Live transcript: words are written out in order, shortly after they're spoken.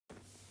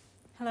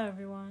Hello,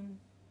 everyone.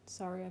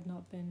 Sorry I've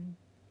not been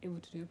able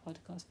to do a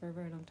podcast for a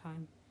very long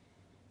time.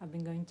 I've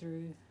been going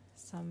through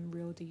some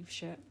real deep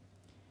shit.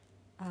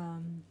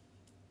 Um,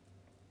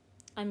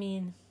 I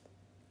mean,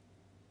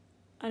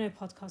 I know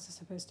podcasts are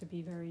supposed to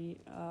be very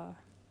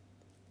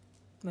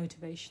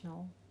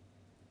motivational,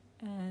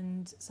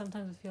 and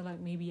sometimes I feel like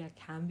maybe I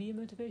can be a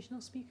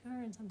motivational speaker,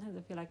 and sometimes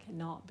I feel like I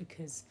cannot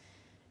because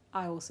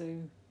I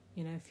also,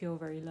 feel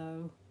very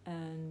low,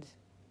 and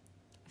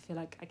I feel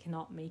like I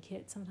cannot make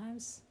it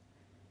sometimes.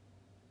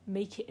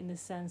 Make it in the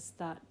sense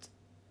that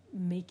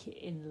make it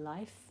in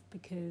life,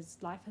 because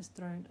life has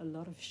thrown a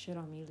lot of shit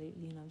on me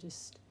lately, and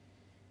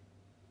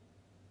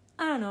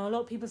I don't know, a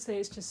lot of people say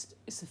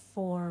it's a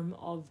form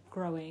of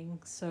growing,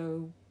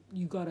 so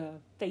you gotta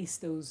face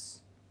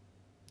those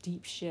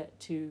deep shit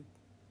to,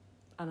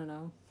 I don't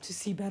know, to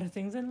see better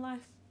things in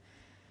life.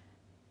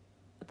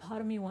 A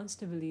part of me wants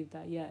to believe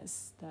that,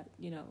 yes, that,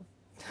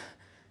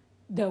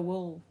 there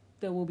will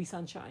be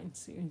sunshine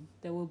soon.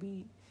 There'll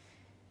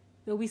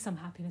be some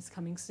happiness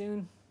coming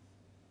soon.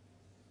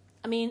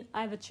 I mean,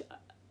 I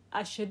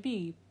should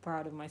be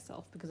proud of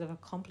myself because I've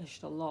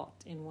accomplished a lot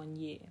in 1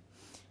 year.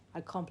 I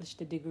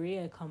accomplished a degree,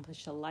 I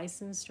accomplished a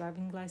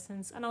driving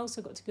license, and I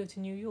also got to go to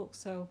New York.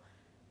 So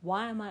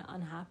why am I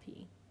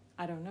unhappy?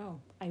 I don't know.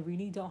 I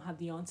really don't have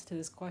the answer to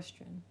this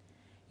question,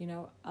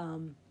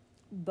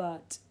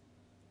 but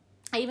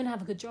I even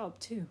have a good job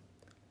too.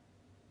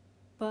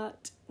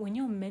 But when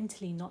you're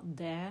mentally not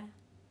there,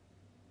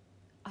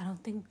 I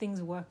don't think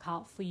things work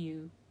out for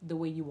you the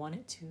way you want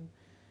it to.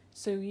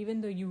 So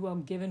even though you are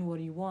given what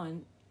you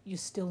want, you're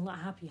still not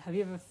happy. Have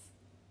you ever...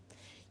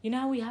 You know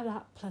how we have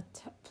that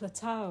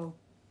plateau?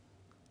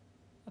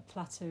 A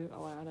plateau...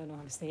 Oh, I don't know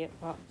how to say it,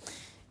 but...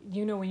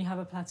 when you have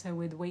a plateau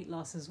with weight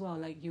loss as well,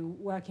 like you're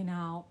working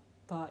out,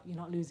 but you're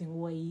not losing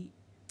weight.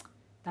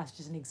 That's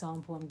just an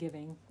example I'm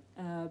giving.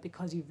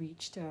 Because you've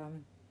reached a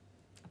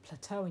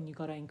plateau and you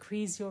got to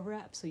increase your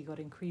reps, or you got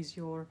to increase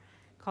your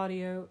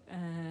cardio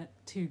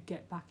to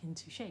get back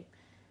into shape.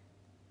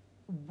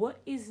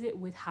 What is it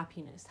with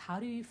happiness? How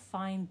do you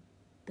find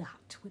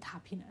that with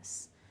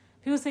happiness?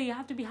 People say you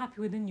have to be happy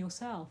within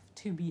yourself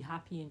to be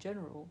happy in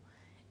general.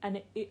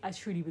 And I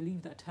truly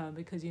believe that term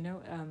because,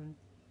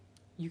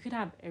 you could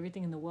have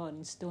everything in the world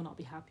and still not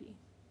be happy.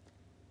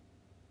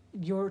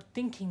 You're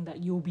thinking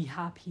that you'll be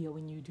happier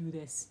when you do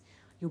this.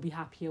 You'll be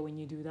happier when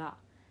you do that.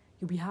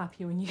 You'll be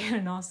happier when you get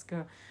an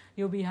Oscar.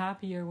 You'll be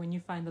happier when you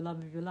find the love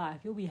of your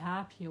life. You'll be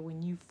happier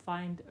when you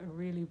find a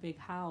really big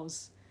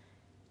house.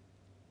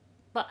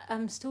 But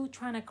I'm still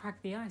trying to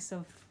crack the ice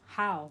of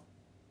how,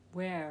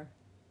 where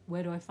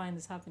do I find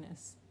this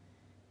happiness?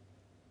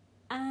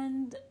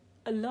 And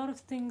a lot of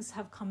things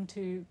have come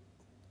to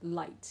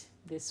light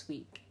this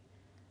week.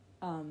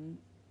 A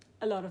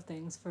lot of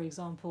things, for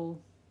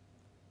example,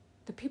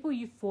 the people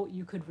you thought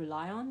you could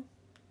rely on.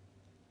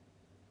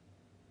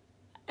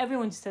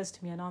 Everyone says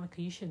to me, Anamika,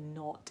 you should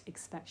not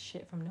expect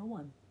shit from no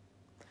one.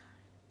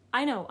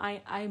 I know,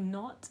 I'm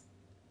not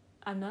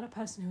a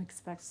person who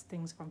expects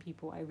things from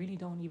people. I really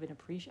don't even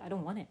appreciate. I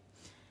don't want it.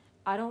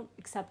 I don't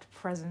accept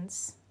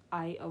presents.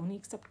 I only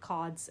accept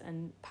cards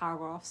and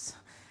paragraphs.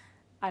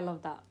 I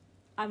love that.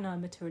 I'm not a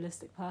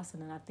materialistic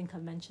person, and I think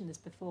I've mentioned this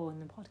before in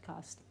the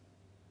podcast.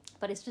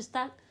 But it's just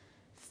that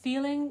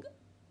feeling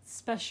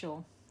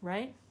special,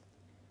 right?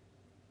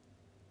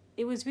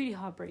 It was really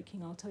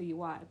heartbreaking, I'll tell you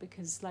why.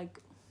 Because,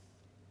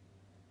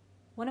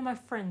 one of my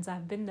friends,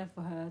 I've been there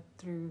for her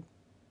through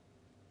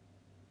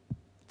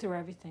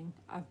everything.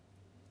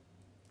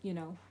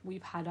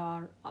 We've had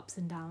our ups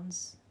and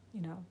downs,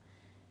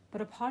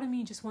 But a part of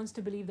me just wants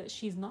to believe that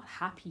she's not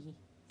happy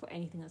for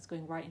anything that's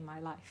going right in my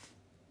life.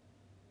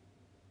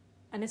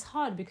 And it's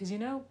hard because, I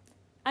know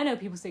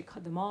people say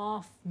cut them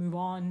off, move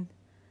on.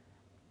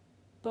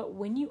 But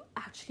when you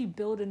actually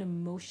build an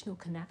emotional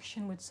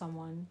connection with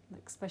someone,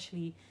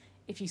 especially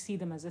if you see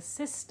them as a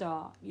sister,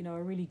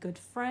 a really good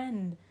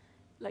friend,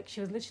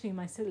 she was literally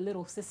my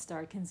little sister.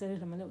 I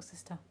considered her my little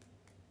sister.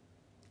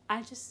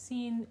 I just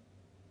seen...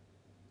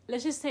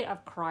 Let's just say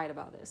I've cried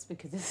about this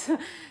because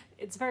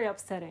it's very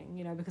upsetting,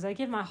 because I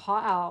give my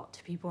heart out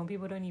to people and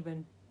people don't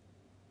even...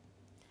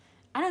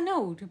 I don't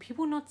know. Do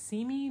people not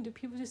see me? Do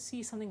people just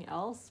see something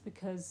else?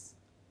 Because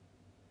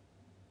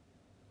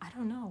I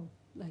don't know.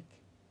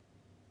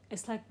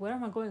 It's where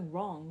am I going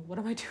wrong? What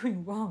am I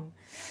doing wrong?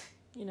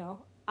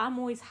 I'm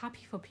always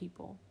happy for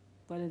people.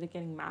 Whether they're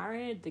getting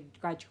married, they're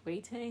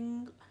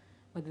graduating,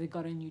 whether they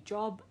got a new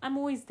job. I'm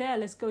always there.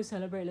 Let's go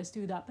celebrate. Let's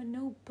do that. But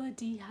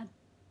nobody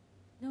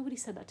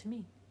said that to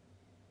me.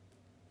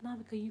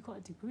 Anamika, you got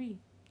a degree.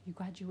 You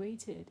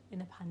graduated in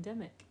a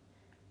pandemic.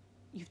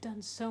 You've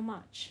done so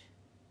much.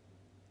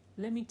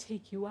 Let me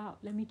take you out.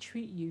 Let me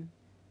treat you.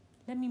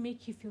 Let me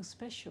make you feel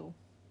special.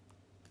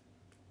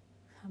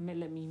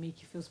 Let me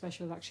make you feel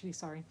special is actually,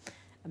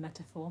 a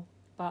metaphor.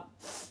 But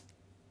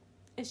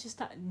it's just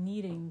that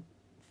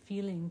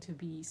feeling to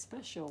be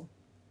special.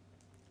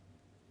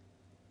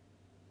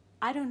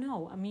 I don't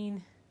know. I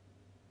mean,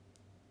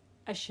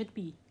 I should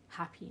be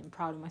happy and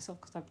proud of myself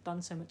because I've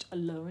done so much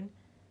alone.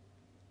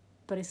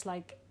 But it's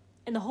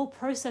in the whole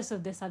process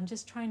of this, I'm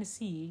just trying to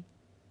see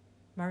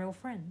my real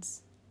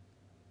friends.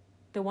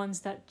 The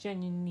ones that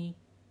genuinely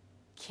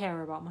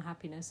care about my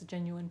happiness,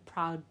 genuine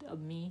proud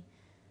of me.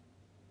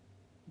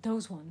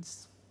 Those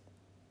ones.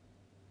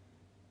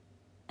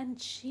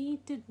 And she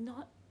did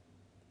not...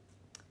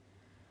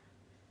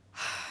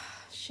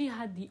 She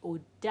had the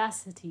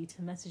audacity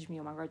to message me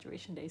on my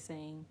graduation day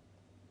saying,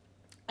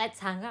 let's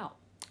hang out.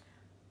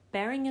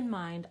 Bearing in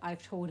mind,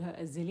 I've told her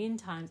a zillion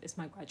times it's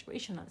my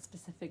graduation on a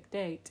specific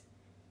date.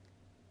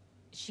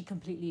 She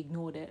completely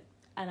ignored it.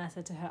 And I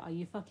said to her, are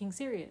you fucking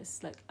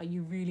serious? Like, are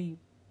you really...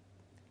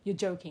 You're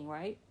joking,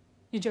 right?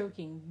 You're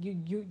joking.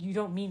 You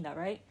don't mean that,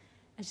 right?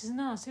 And she said,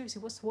 no,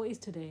 seriously, what is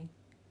today?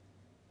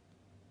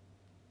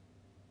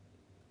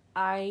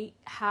 I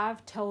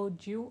have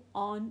told you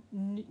on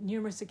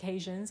numerous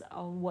occasions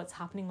on what's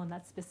happening on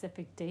that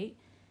specific date.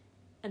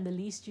 And the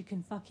least you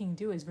can fucking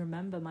do is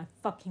remember my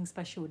fucking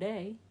special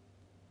day.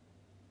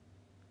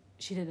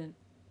 She didn't.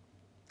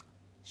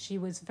 She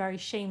was very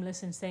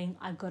shameless in saying,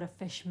 I've got a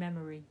fish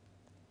memory.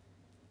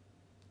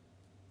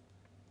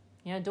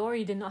 Yeah,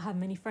 Dory did not have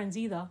many friends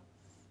either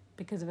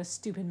because of a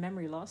stupid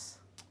memory loss.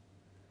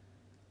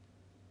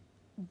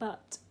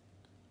 But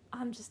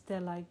I'm just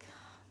there like...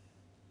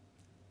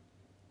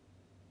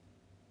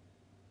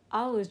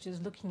 I was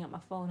just looking at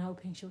my phone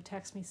hoping she'll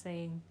text me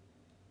saying,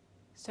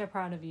 so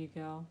proud of you,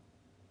 girl.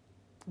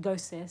 Go,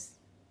 sis.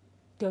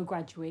 Go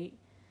graduate.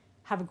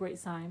 Have a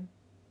great time.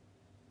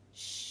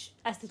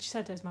 As she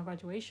said it's my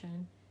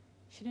graduation,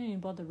 she didn't even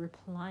bother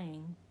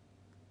replying,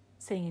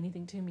 saying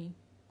anything to me.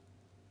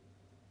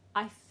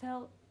 I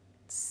felt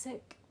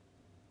sick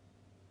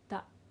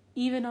that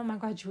even on my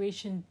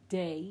graduation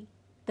day,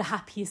 the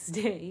happiest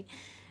day,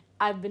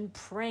 I've been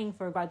praying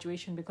for a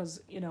graduation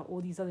because, you know, all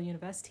these other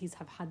universities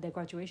have had their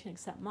graduation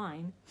except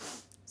mine.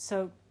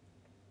 So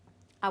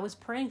I was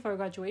praying for a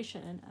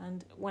graduation,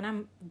 and when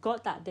I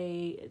got that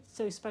day, it's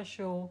so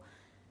special.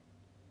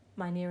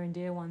 My near and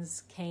dear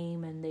ones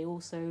came and they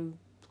also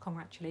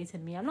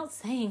congratulated me. I'm not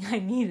saying I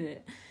needed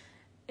it.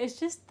 It's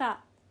just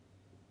that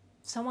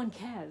someone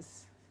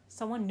cares.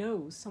 Someone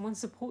knows. Someone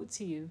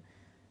supports you.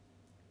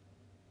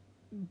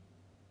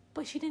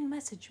 But she didn't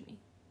message me.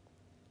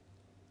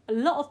 A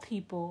lot of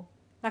people,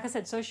 like I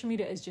said, social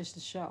media is just a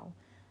show.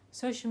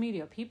 Social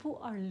media, people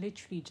are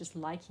literally just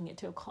liking it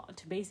to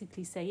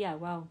basically say, yeah,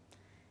 well,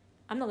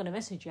 I'm not going to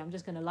message you. I'm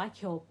just going to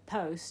like your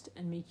post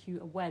and make you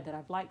aware that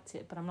I've liked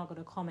it. But I'm not going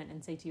to comment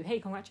and say to you, hey,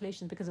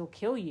 congratulations, because it'll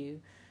kill you.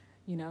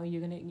 You know,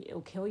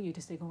 it'll kill you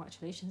to say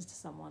congratulations to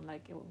someone.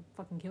 Like, it will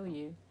fucking kill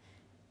you.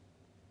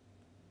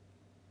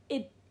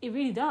 It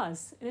really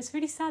does. And it's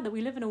really sad that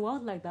we live in a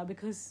world like that,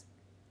 because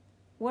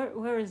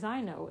whereas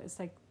I know, it's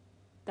like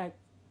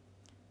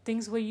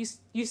things were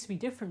used to be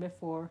different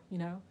before, you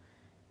know.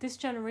 This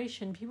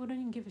generation, people don't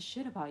even give a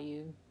shit about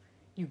you.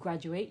 You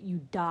graduate,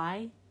 you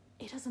die,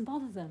 it doesn't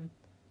bother them.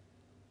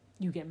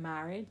 You get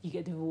married, you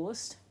get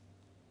divorced.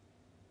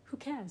 Who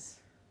cares?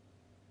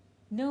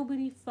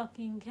 Nobody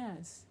fucking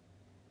cares.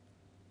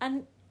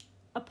 And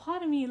a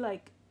part of me,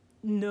 like,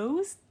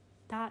 knows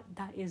that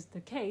is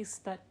the case,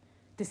 that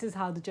this is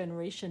how the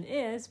generation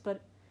is,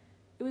 but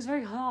it was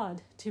very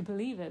hard to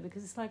believe it,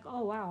 because it's like,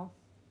 oh, wow.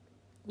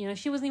 You know,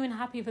 she wasn't even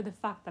happy for the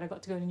fact that I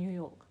got to go to New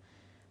York.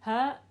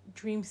 Her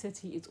dream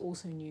city is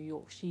also New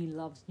York. She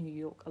loves New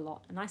York a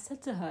lot. And I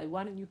said to her,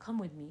 why don't you come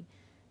with me?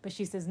 But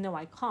she says, no,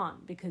 I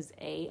can't, because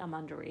A, I'm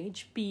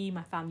underage. B,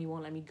 my family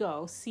won't let me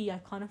go. C, I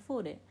can't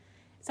afford it.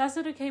 So I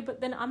said, okay,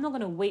 but then I'm not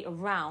going to wait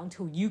around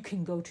till you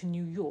can go to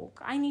New York.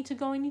 I need to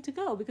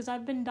go, because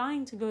I've been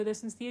dying to go there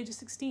since the age of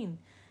 16.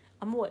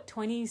 I'm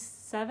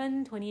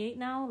 27, 28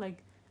 now? Like,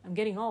 I'm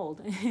getting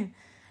old.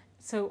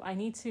 So I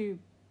need to,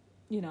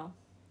 you know,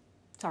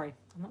 sorry,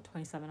 I'm not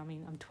 27. I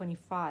mean, I'm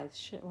 25.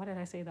 Shit, why did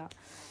I say that?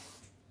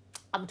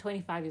 I'm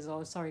 25 years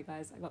old. Sorry,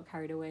 guys. I got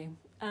carried away.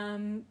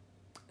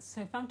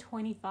 So if I'm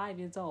 25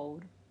 years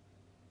old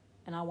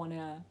and I want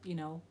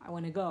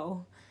to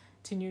go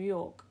to New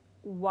York,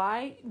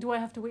 why do I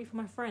have to wait for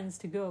my friends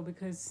to go?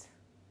 Because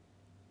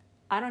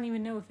I don't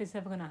even know if it's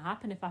ever going to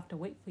happen if I have to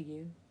wait for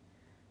you.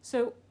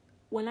 So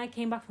when I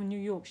came back from New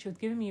York, she was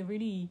giving me a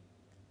really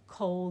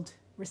cold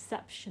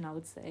reception, I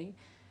would say.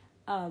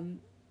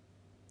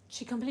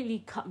 She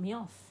completely cut me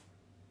off.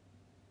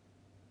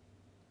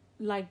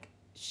 Like,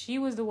 she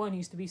was the one who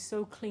used to be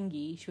so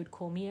clingy. She would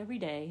call me every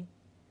day.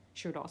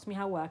 She would ask me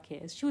how work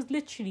is. She was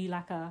literally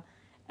like a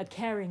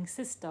caring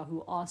sister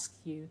who asks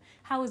you,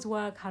 how is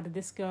work? How did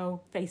this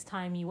go?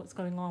 FaceTime me. What's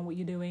going on? What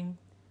you doing?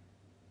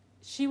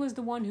 She was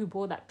the one who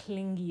bore that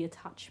clingy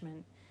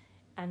attachment.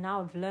 And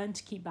now I've learned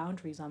to keep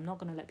boundaries. I'm not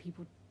going to let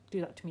people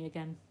do that to me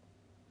again.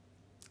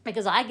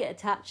 Because I get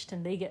attached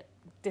and they get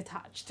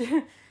detached.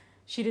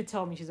 She did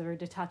tell me she's a very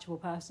detachable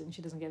person.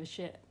 She doesn't give a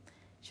shit.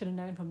 Should have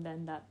known from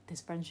then that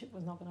this friendship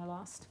was not going to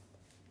last.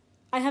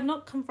 I have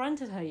not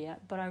confronted her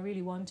yet, but I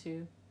really want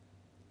to.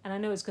 And I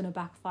know it's going to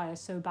backfire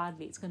so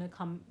badly. It's going to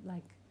come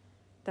like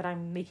that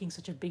I'm making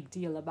such a big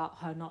deal about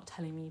her not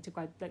telling me to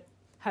like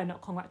her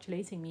not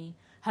congratulating me,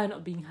 her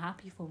not being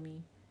happy for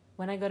me.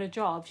 When I got a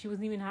job, she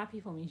wasn't even happy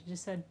for me. She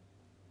just said,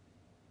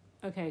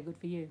 Okay, good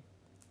for you.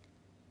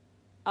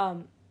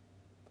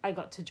 I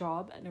got a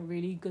job at a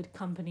really good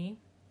company,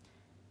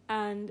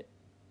 and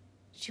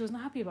she was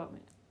not happy about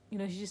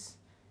it. She just.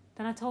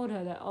 Then I told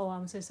her that, oh,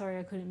 I'm so sorry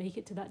I couldn't make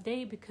it to that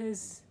day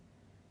because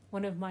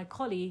one of my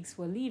colleagues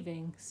were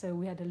leaving, so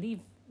we had a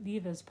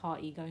leavers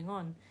party going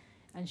on,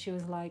 and she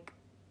was like,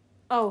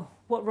 oh,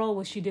 what role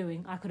was she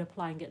doing? I could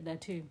apply and get there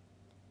too.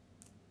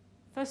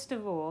 First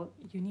of all,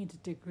 you need a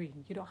degree.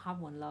 You don't have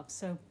one, love.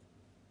 So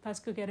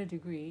first go get a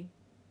degree,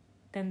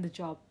 then the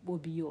job will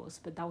be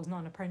yours. But that was not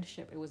an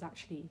apprenticeship. It was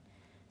actually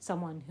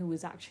someone who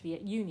was actually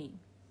at uni.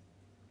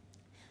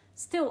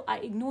 Still, I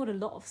ignored a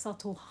lot of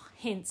subtle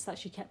hints that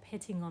she kept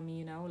hitting on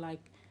me,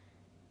 like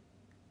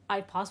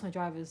I passed my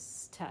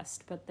driver's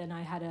test, but then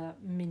I had a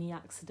mini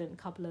accident a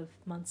couple of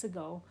months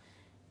ago,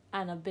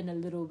 and I've been a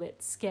little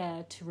bit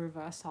scared to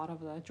reverse out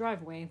of the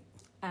driveway,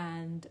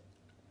 and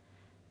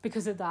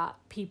because of that,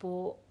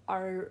 people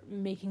are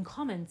making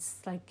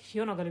comments like,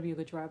 you're not going to be a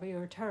good driver,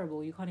 you're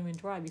terrible, you can't even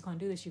drive, you can't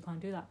do this, you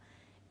can't do that.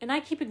 And I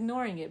keep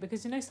ignoring it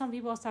because, some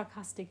people are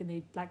sarcastic and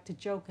they like to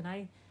joke, and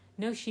I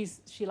know she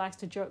likes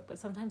to joke, but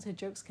sometimes her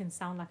jokes can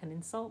sound like an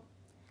insult,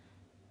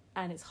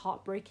 and it's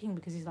heartbreaking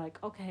because he's like,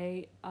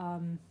 okay,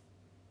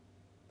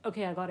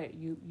 I got it.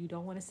 You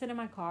don't want to sit in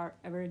my car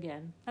ever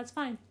again. That's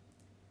fine.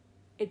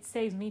 It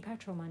saves me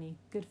petrol money.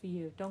 Good for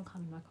you. Don't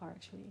come in my car,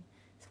 actually.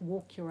 Just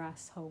walk your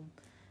ass home.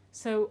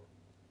 So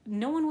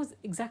no one was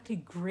exactly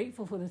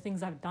grateful for the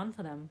things I've done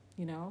for them,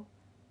 No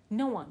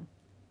one.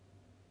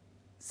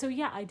 So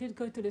yeah, I did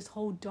go through this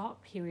whole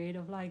dark period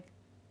of like,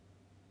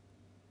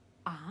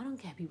 I don't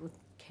care. People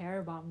care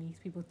about me.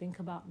 People think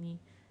about me.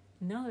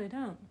 No, they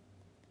don't.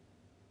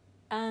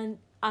 And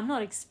I'm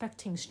not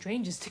expecting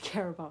strangers to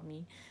care about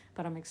me,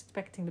 but I'm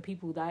expecting the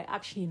people that I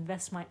actually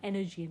invest my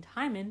energy and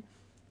time in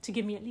to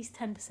give me at least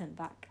 10%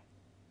 back.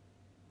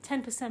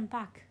 10%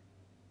 back.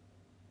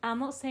 I'm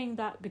not saying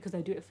that because I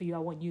do it for you, I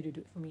want you to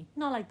do it for me.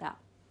 Not like that.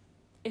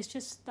 It's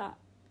just that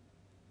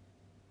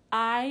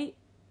I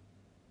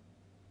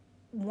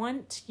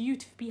want you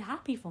to be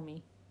happy for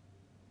me.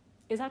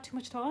 Is that too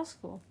much to ask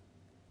for?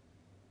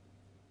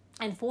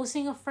 And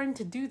forcing a friend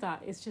to do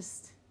that is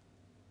just...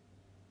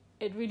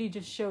 It really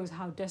just shows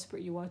how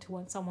desperate you are to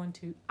want someone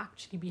to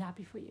actually be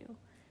happy for you.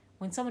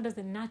 When someone does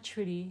it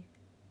naturally,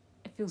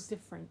 it feels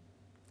different.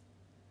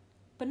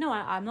 But no,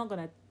 I'm not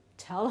going to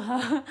tell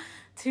her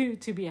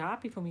to be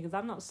happy for me because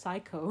I'm not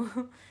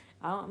psycho.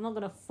 I'm not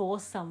going to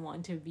force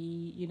someone to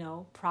be,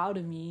 proud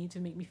of me,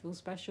 to make me feel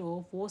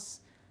special,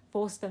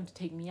 force them to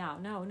take me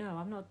out. No,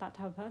 I'm not that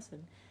type of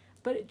person.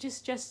 But it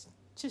just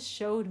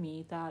showed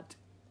me that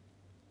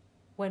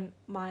when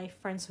my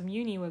friends from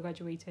uni were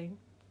graduating,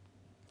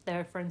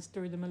 their friends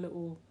threw them a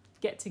little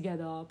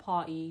get-together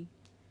party.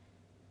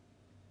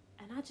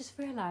 And I just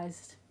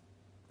realised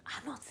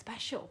I'm not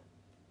special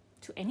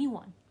to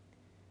anyone.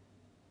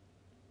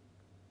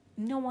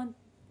 No one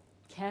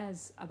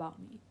cares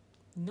about me.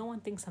 No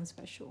one thinks I'm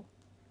special.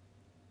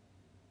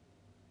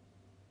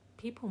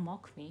 People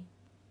mock me.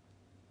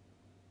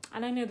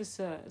 And I know this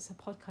it's a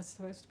podcast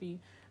supposed to be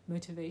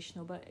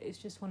motivational, but it's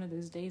just one of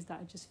those days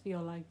that I just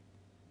feel like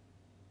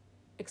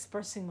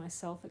expressing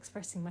myself,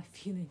 expressing my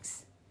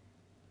feelings.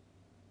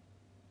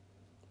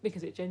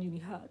 Because it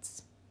genuinely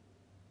hurts.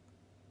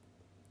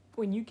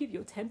 When you give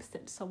your 10% to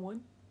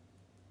someone,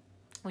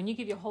 when you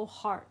give your whole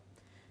heart,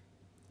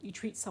 you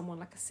treat someone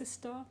like a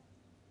sister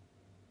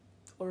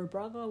or a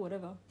brother,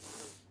 whatever,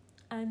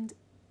 and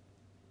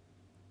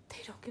they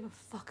don't give a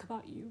fuck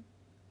about you.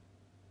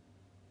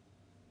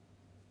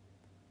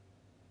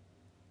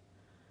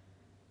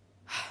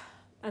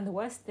 And the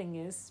worst thing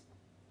is,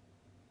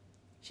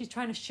 she's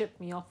trying to ship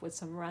me off with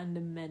some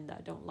random men that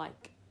I don't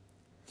like.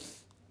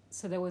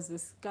 So there was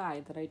this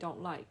guy that I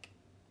don't like,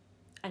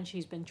 and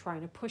she's been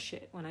trying to push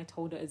it when I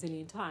told her a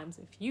zillion times,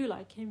 if you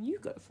like him, you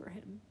go for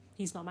him.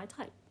 He's not my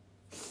type.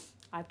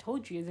 I've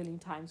told you a zillion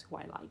times who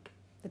I like,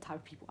 the type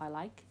of people I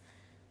like,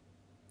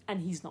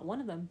 and he's not one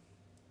of them.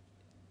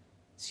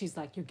 She's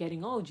like, you're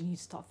getting old, you need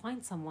to start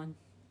finding someone.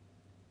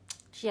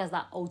 She has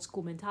that old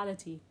school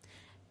mentality.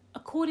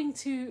 According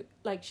to,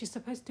 she's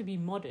supposed to be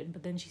modern,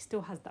 but then she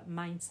still has that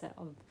mindset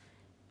of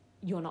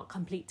you're not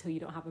complete till you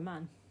don't have a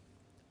man.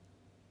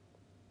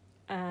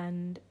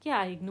 And yeah,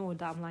 I ignored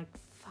that. I'm like,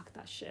 fuck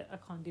that shit. I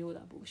can't deal with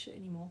that bullshit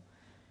anymore.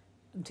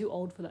 I'm too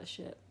old for that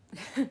shit.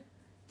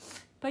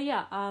 But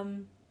yeah,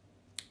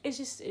 it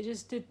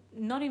just did,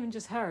 not even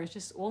just her, it's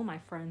just all my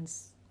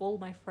friends.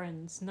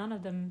 None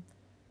of them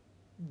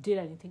did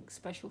anything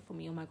special for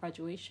me on my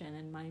graduation.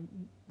 And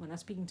when I was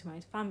speaking to my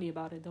family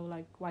about it, they were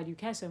like, why do you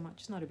care so much?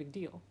 It's not a big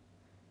deal.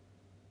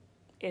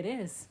 It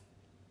is.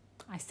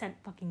 I sent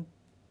fucking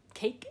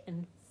cake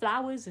and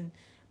flowers and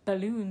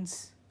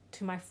balloons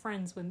to my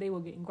friends when they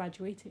were getting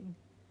graduating.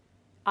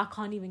 I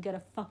can't even get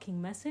a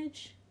fucking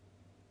message.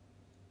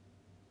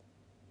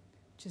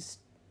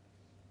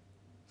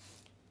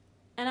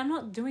 And I'm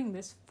not doing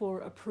this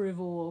for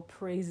approval or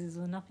praises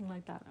or nothing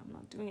like that. I'm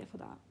not doing it for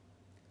that.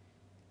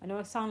 I know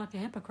I sound like a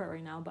hypocrite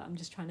right now, but I'm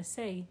just trying to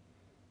say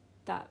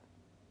that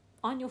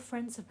aren't your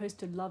friends supposed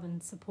to love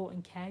and support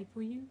and care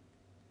for you?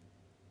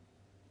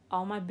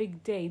 on my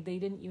big day, they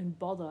didn't even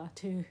bother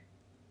to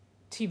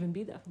even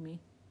be there for me.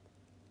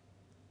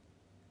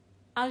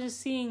 I was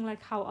just seeing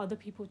like how other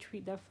people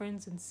treat their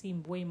friends and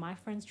seeing the way my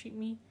friends treat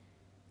me.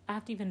 I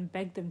have to even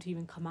beg them to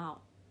even come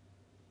out.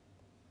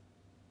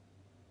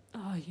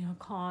 Oh,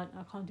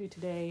 I can't do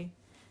today.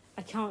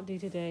 I can't do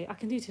today. I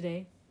can do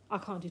today. I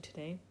can't do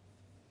today.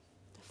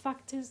 The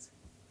fact is,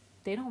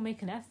 they don't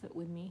make an effort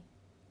with me.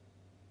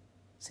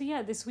 So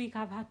yeah, this week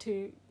I've had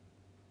to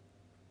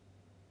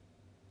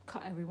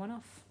cut everyone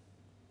off.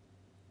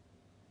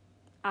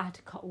 I had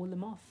to cut all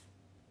them off.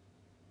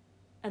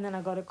 And then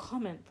I got a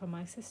comment from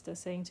my sister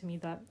saying to me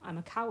that I'm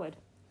a coward.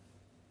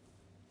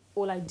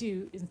 All I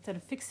do is, instead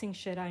of fixing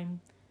shit, I'm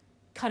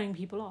cutting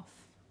people off.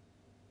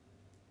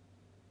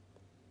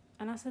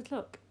 And I said,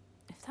 look,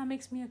 if that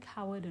makes me a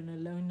coward and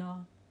a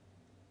loner,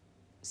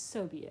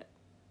 so be it.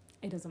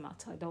 It doesn't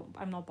matter.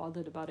 I'm not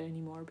bothered about it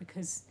anymore,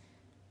 because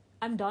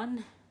I'm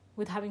done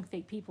with having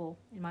fake people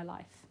in my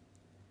life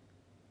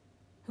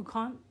who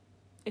can't,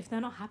 if they're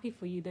not happy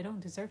for you, they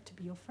don't deserve to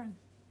be your friend.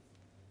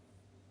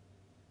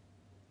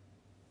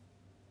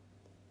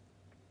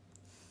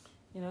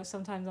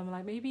 Sometimes I'm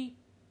like, maybe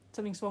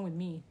something's wrong with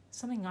me.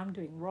 Something I'm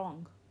doing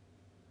wrong.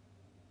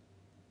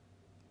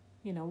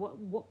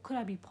 What could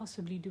I be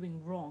possibly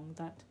doing wrong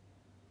that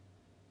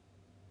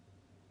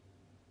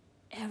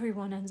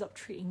everyone ends up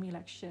treating me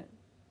like shit?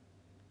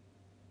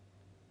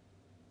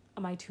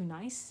 Am I too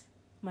nice?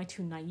 Am I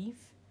too naive?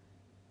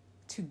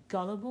 Too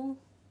gullible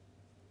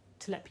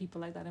to let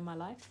people like that in my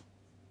life?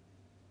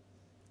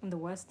 And the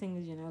worst thing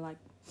is,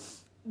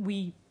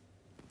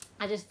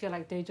 I just feel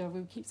like deja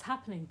vu keeps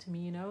happening to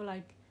me,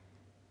 like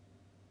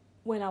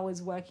when I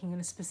was working in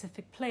a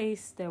specific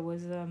place, there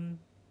was a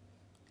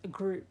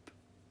group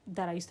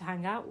that I used to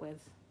hang out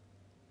with.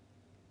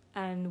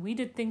 And we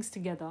did things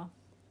together,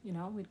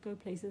 we'd go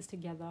places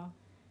together.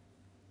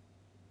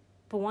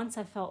 But once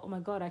I felt, oh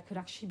my God, I could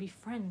actually be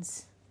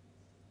friends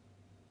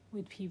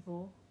with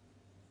people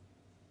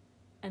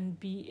and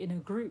be in a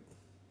group,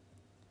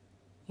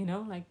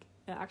 like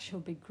an actual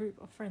big group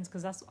of friends.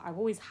 Because I've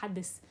always had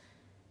this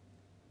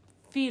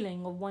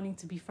feeling of wanting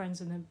to be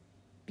friends and then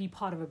be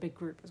part of a big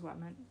group is what I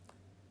meant.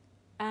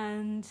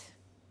 And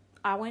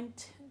I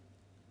went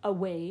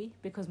away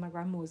because my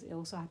grandma was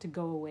ill, so I had to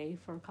go away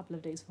for a couple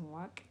of days from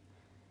work.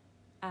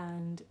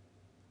 And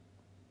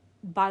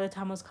by the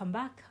time I was come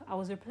back, I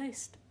was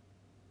replaced.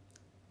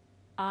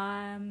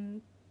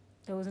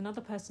 There was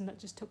another person that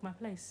just took my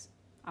place.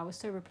 I was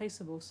so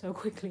replaceable so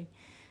quickly.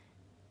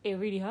 It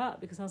really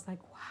hurt because I was like,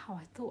 wow,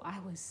 I thought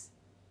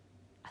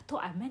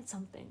I meant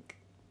something.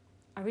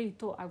 I really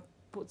thought I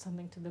brought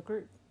something to the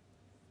group.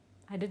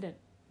 I didn't.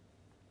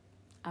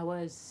 I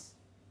was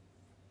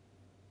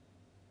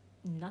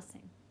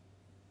nothing.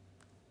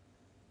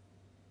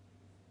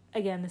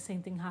 Again, the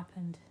same thing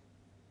happened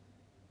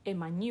in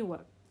my new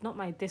work, not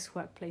this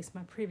workplace,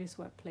 my previous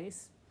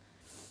workplace,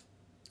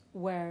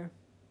 where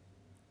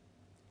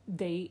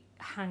they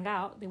went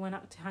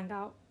out to hang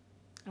out,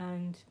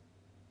 and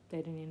they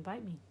didn't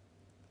invite me.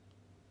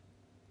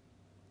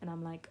 And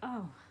I'm like,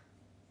 oh,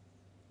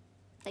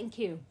 thank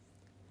you.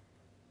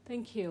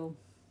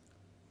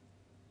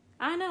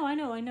 I know.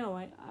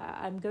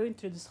 I'm going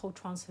through this whole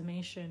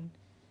transformation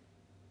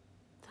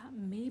that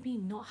maybe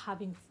not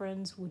having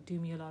friends would do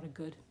me a lot of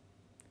good.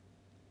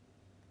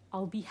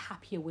 I'll be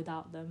happier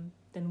without them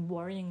than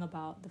worrying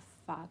about the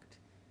fact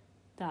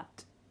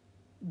that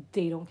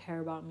they don't care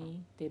about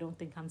me. They don't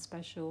think I'm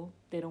special.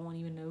 They don't want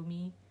to even know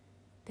me.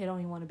 They don't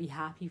even want to be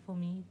happy for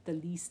me. The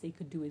least they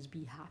could do is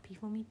be happy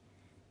for me.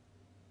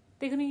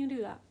 They couldn't even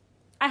do that.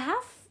 I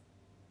have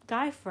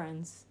guy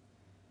friends,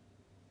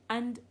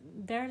 and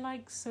they're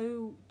like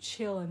so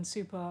chill and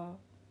super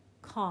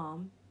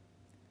calm.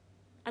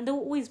 And they'll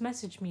always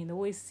message me and they'll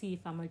always see if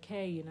I'm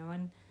okay,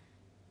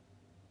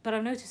 But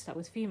I've noticed that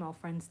with female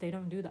friends, they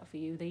don't do that for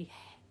you. I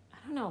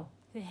don't know.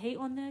 They hate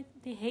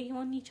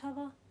on each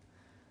other.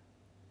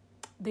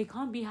 They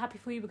can't be happy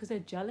for you because they're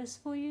jealous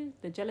for you.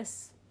 They're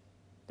jealous.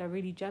 They're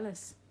really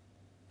jealous.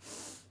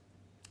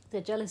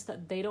 They're jealous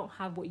that they don't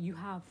have what you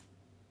have.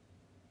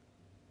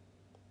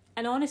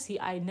 And honestly,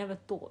 I never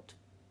thought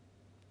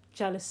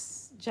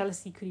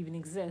jealousy could even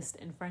exist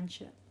in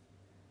friendship.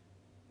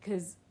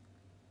 Because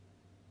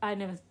I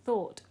never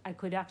thought I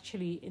could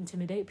actually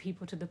intimidate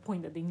people to the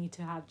point that they need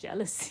to have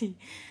jealousy.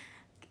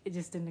 It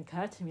just didn't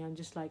occur to me. I'm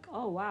just like,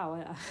 oh,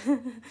 wow.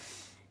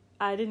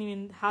 I didn't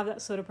even have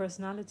that sort of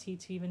personality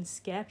to even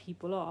scare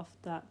people off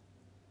that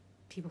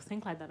people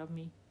think like that of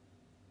me.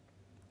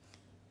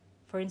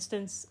 For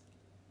instance,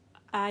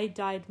 I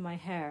dyed my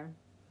hair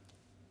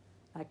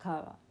like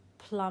a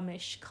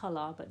plumish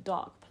color, but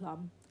dark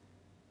plum.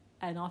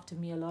 And after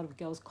me, a lot of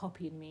girls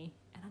copied me.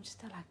 And I'm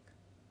just there like,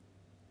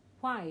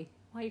 why?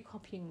 Why are you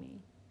copying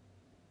me?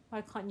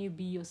 Why can't you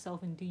be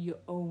yourself and do your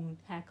own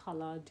hair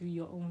color, do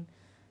your own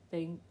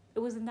thing? It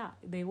wasn't that.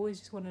 They always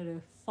just wanted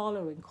to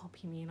follow and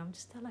copy me. And I'm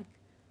just there like,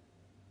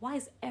 why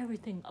is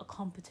everything a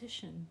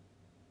competition?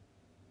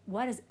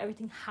 Why does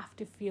everything have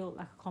to feel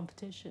like a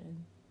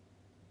competition?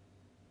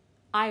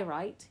 I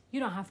write. You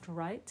don't have to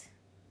write.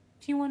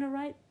 Do you want to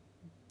write?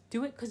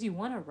 Do it because you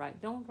want to write.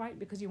 Don't write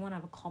because you want to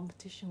have a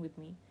competition with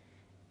me.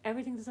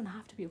 Everything doesn't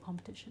have to be a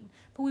competition.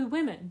 But with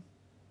women,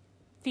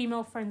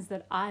 female friends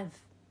that I've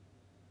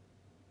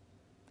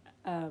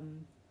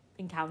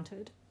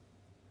encountered,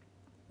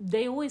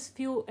 they always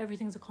feel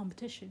everything's a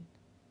competition.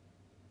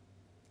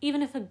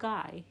 Even if a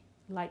guy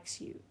likes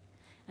you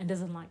and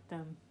doesn't like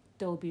them,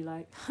 they'll be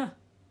like, huh,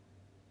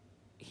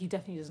 he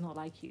definitely does not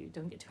like you.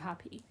 Don't get too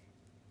happy.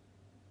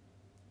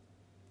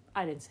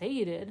 I didn't say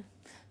you did.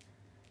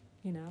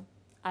 You know,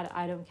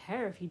 I don't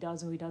care if he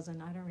does or he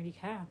doesn't. I don't really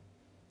care.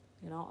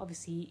 You know,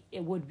 obviously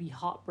it would be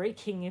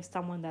heartbreaking if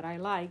someone that I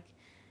like,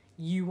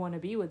 you want to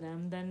be with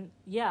them, then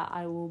yeah,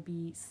 I will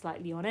be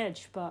slightly on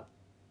edge. But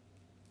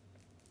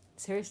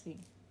seriously,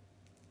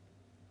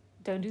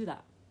 don't do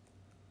that.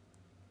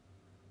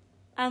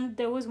 And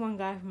there was one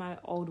guy from my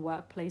old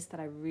workplace that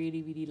I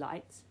really, really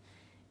liked.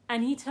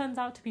 And he turns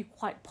out to be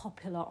quite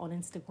popular on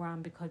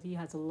Instagram because he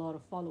has a lot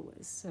of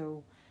followers.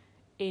 So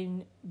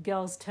in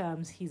girls'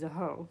 terms, he's a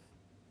hoe.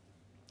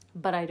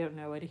 But I don't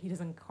know it. He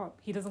doesn't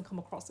come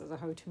across as a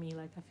hoe to me.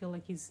 Like, I feel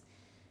like he's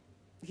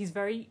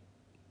very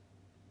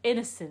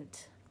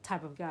innocent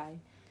type of guy.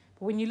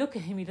 But when you look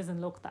at him, he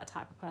doesn't look that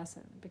type of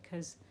person,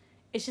 because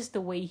it's just the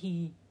way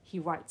he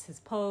writes his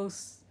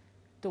posts,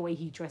 the way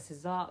he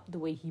dresses up, the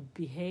way he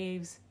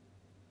behaves.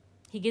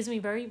 He gives me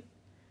very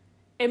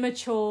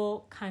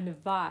immature kind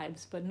of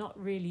vibes, but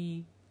not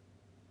really.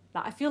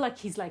 Like, I feel like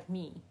he's like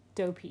me,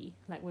 dopey.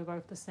 Like, we're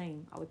both the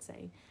same, I would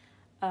say.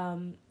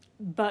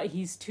 But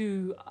he's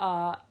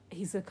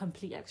he's a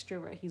complete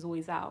extrovert. He's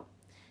always out,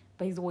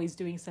 but he's always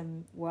doing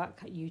some work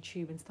at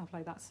YouTube and stuff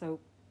like that.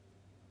 So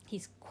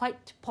he's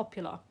quite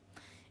popular.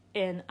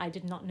 And I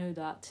did not know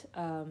that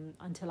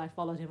until I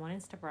followed him on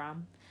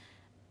Instagram.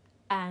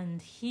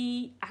 And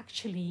he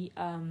actually,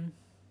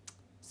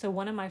 so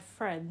one of my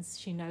friends,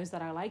 she knows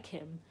that I like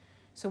him.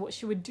 So what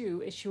she would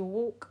do is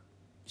she'll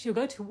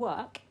go to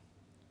work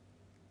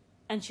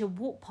and she'll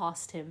walk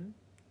past him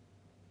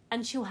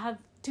and she'll have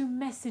to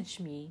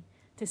message me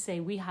to say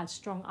we had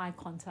strong eye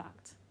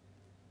contact.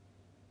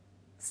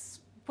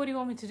 What do you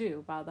want me to do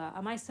about that?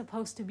 Am I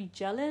supposed to be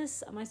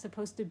jealous? Am I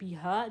supposed to be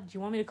hurt? Do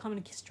you want me to come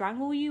and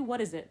strangle you? What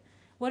is it?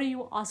 What are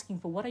you asking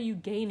for? What are you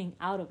gaining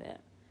out of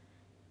it?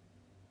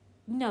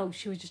 No,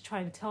 she was just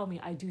trying to tell me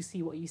I do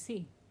see what you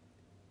see.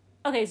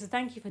 Okay, so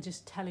thank you for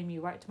just telling me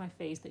right to my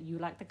face that you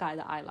like the guy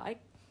that I like.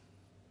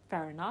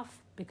 Fair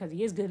enough, because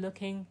he is good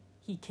looking.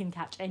 He can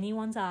catch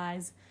anyone's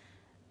eyes.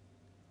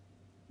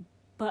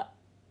 But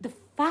the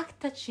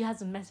fact that she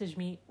hasn't messaged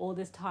me all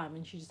this time,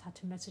 and she just had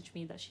to message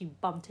me that she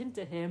bumped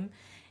into him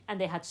and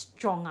they had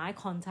strong eye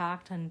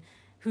contact, and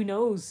who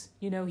knows,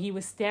 you know, he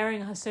was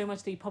staring at her so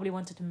much that he probably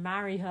wanted to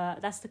marry her.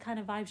 That's the kind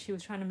of vibe she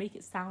was trying to make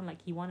it sound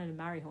like he wanted to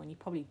marry her, and he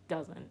probably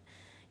doesn't.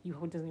 He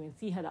probably doesn't even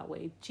see her that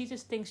way. She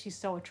just thinks she's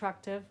so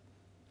attractive.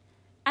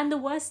 And the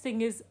worst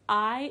thing is,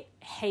 I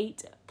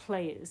hate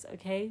players,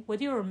 okay?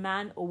 Whether you're a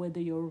man or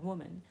whether you're a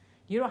woman,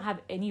 you don't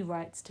have any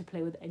rights to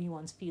play with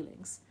anyone's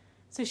feelings.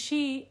 So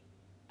she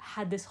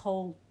had this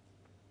whole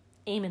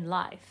aim in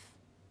life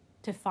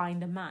to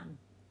find a man.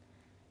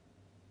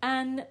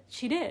 And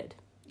she did.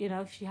 You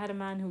know, she had a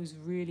man who was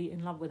really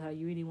in love with her.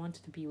 You really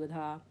wanted to be with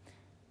her.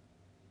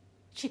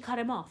 She cut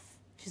him off.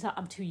 She said,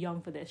 I'm too young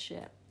for this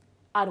shit.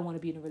 I don't want to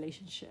be in a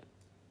relationship.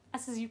 I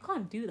says, you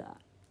can't do that.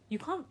 You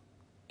can't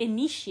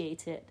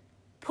initiate it,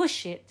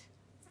 push it,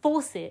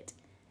 force it,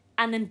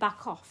 and then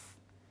back off.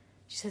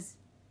 She says,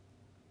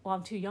 well,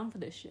 I'm too young for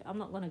this shit. I'm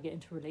not going to get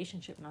into a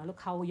relationship now.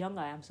 Look how young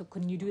I am. So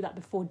couldn't you do that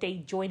before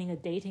joining a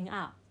dating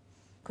app?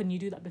 Couldn't you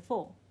do that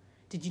before?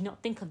 Did you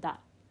not think of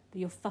that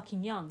you're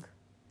fucking young?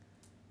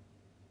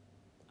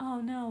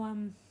 Oh,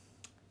 no,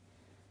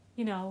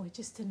 you know, it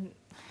just didn't,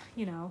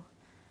 I'm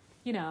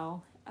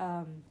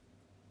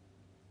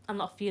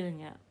not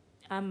feeling it.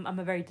 I'm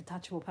a very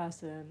detachable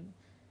person.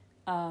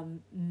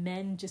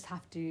 Men just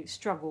have to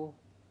struggle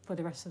for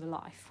the rest of their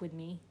life with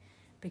me,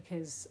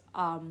 because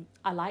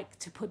I like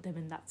to put them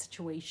in that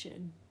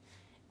situation.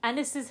 And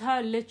this is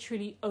her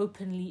literally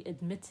openly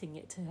admitting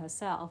it to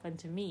herself and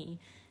to me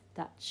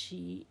that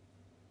she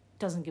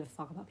doesn't give a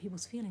fuck about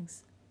people's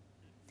feelings.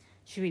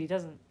 She really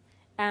doesn't.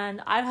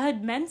 And I've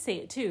heard men say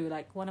it too.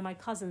 Like, one of my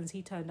cousins,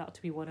 he turned out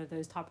to be one of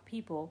those type of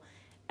people.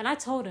 And I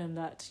told him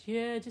that,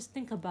 yeah, just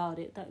think about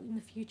it, that in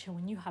the future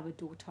when you have a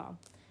daughter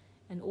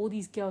and all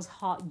these girls'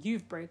 heart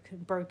you've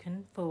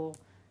broken for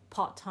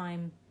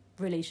part-time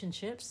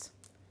relationships,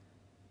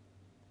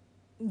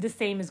 the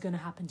same is going to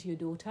happen to your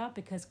daughter,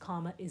 because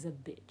karma is a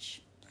bitch.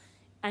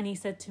 And he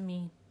said to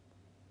me,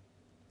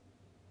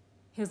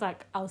 he was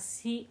like,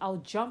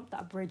 I'll jump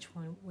that bridge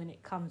when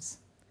it comes.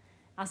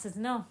 I said,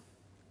 no,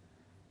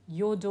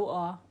 your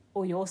daughter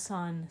or your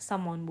son,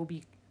 someone will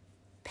be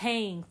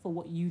paying for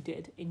what you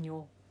did in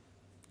your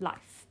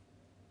life.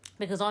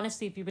 Because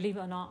honestly, if you believe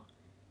it or not,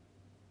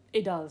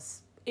 it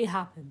does. It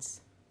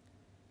happens.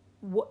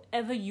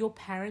 Whatever your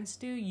parents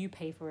do, you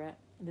pay for it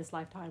in this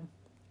lifetime.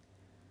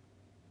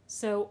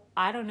 So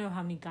I don't know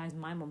how many guys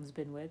my mom's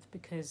been with,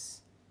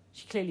 because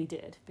she clearly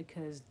did,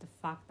 because the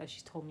fact that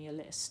she told me a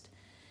list.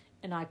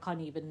 and I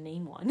can't even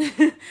name one.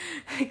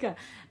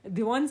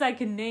 The ones I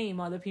can name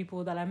are the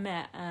people that I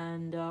met,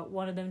 and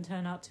one of them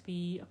turned out to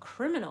be a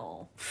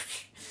criminal.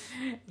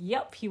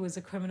 Yep, he was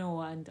a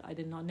criminal, and I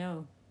did not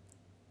know.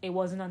 It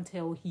wasn't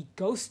until he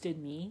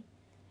ghosted me,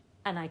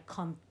 and I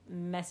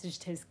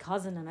messaged his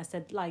cousin, and I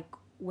said, like,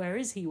 where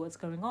is he? What's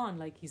going on?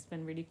 Like, he's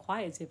been really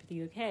quiet. Is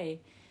everything okay?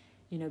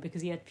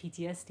 Because he had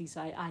PTSD,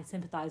 so I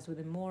sympathized with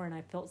him more, and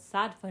I felt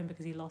sad for him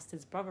because he lost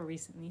his brother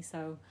recently.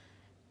 So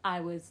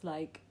I was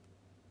like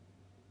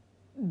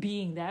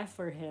being there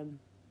for him.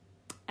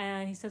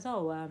 And he says,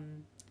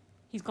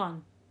 he's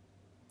gone.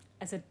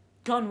 I said,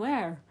 gone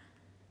where?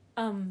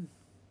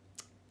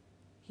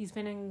 He's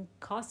been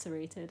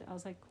incarcerated. I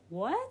was like,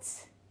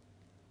 what?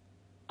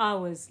 I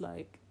was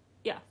like,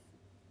 yeah,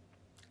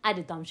 I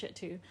did dumb shit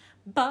too.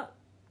 But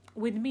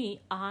with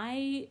me,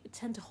 I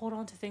tend to hold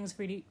on to things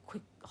for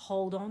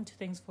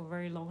a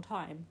very long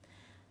time.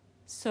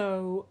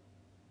 So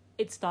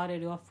it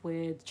started off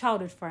with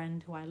childhood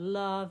friend who I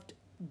loved,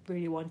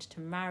 really wanted to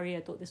marry.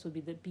 I thought this would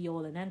be the be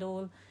all and end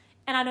all,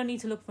 and I don't need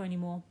to look for any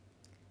more.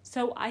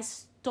 So I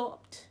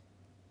stopped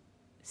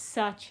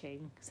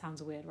searching.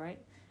 Sounds weird, right?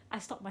 I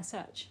stopped my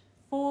search.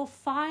 For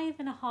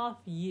 5.5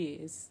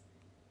 years,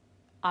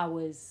 I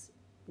was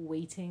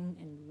waiting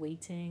and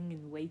waiting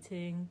and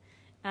waiting.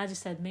 And I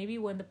just said, maybe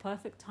when the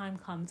perfect time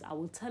comes, I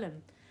will tell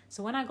him.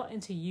 So when I got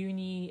into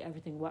uni,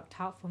 everything worked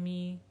out for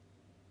me.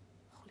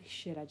 Holy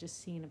shit, I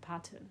just seen a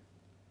pattern.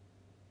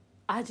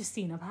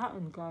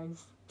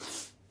 Guys.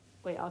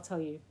 Wait, I'll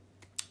tell you.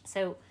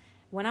 So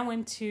when I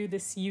went to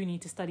this uni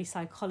to study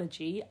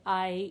psychology,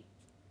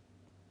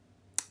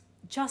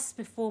 just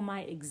before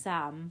my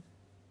exam,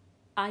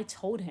 I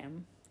told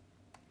him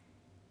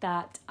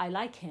that I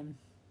like him.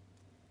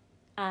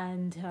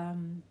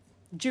 And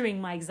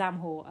during my exam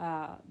hall,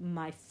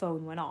 my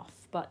phone went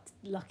off. But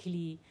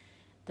luckily,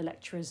 the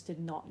lecturers did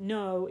not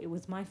know it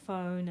was my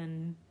phone.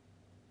 And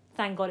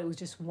thank God it was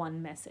just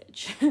one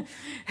message.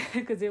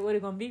 Because it would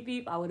have gone beep,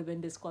 beep. I would have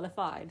been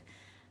disqualified.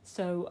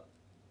 So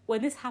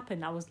when this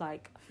happened, I was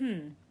like,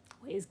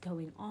 what is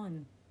going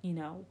on?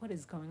 What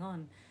is going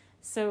on?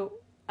 So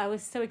I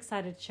was so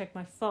excited to check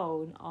my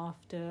phone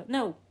after...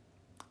 No,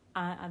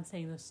 I'm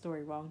saying the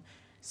story wrong.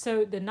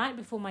 So the night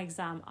before my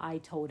exam, I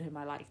told him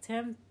I liked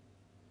him.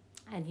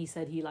 And he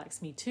said he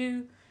likes me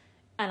too.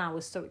 And I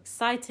was so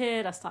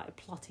excited. I started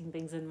plotting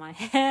things in my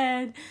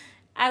head.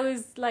 I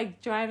was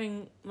like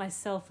driving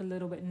myself a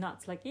little bit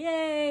nuts. Like,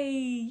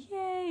 yay,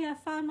 I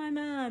found my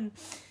man.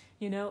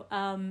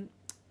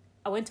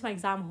 I went to my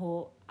exam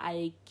hall.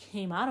 I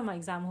came out of my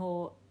exam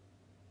hall.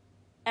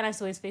 And I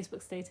saw his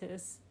Facebook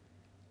status.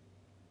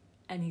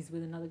 And he's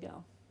with another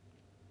girl.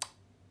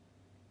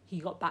 He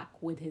got back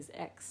with his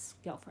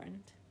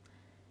ex-girlfriend.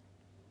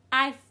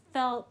 I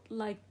felt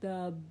like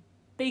the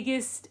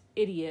biggest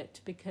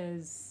idiot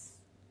because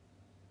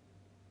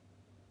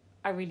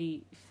I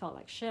really felt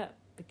like shit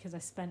because I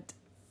spent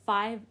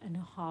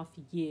 5.5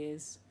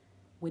 years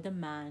with a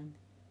man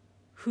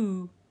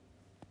who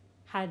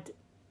had,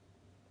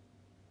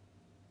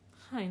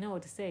 I don't know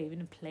what to say,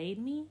 even played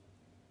me.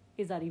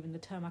 Is that even the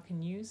term I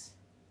can use?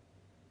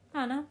 I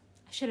don't know.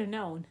 I should have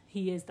known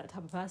he is that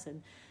type of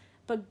person.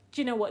 But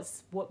do you know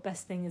what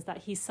best thing is that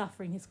he's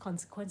suffering his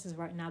consequences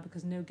right now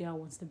because no girl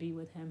wants to be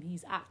with him.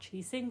 He's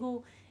actually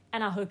single,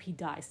 and I hope he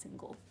dies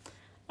single.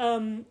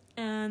 And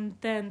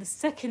then the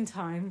second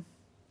time,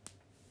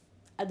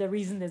 the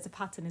reason there's a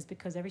pattern is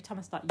because every time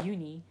I start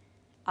uni,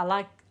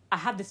 I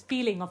have this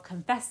feeling of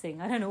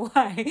confessing. I don't know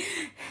why.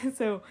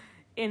 So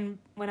when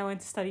I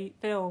went to study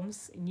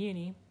films in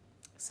uni,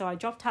 so I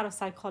dropped out of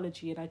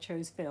psychology and I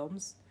chose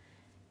films.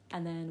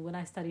 And then when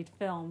I studied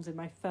films in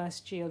my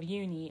first year of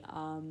uni,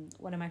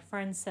 one of my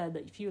friends said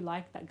that if you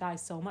like that guy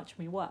so much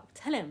from your work,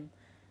 tell him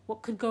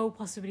what could go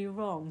possibly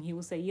wrong. He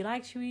will say, he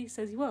likes you, he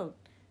says he won't.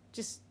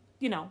 Just,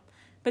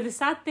 But the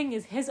sad thing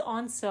is his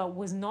answer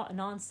was not an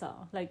answer.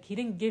 Like, he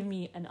didn't give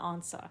me an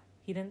answer.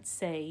 He didn't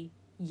say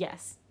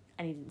yes,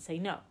 and he didn't say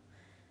no.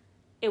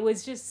 It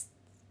was just,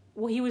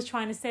 what he was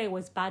trying to say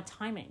was bad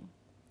timing.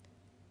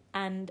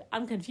 And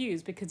I'm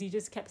confused because he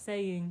just kept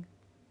saying,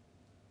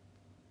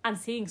 I'm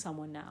seeing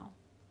someone now.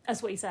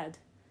 That's what he said.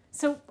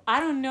 So I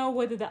don't know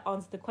whether that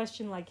answered the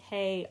question, like,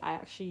 hey, I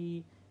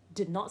actually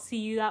did not see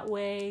you that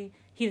way.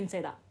 He didn't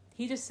say that.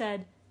 He just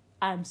said,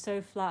 I'm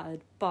so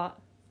flattered, but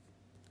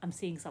I'm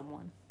seeing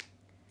someone.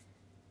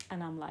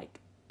 And I'm like,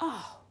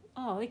 oh,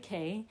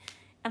 okay.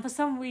 And for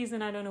some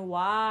reason, I don't know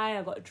why,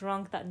 I got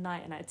drunk that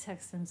night and I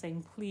texted him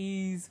saying,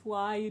 please,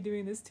 why are you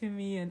doing this to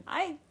me? And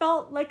I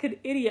felt like an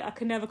idiot. I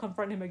could never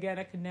confront him again.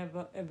 I could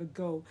never, ever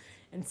go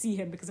and see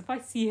him. Because if I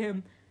see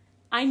him,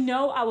 I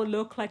know I will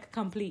look like a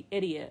complete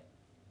idiot.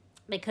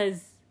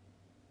 Because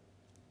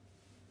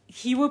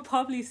he would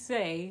probably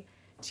say,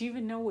 do you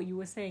even know what you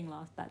were saying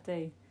that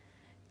day?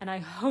 And I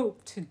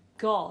hope to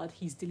God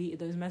he's deleted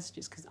those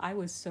messages because I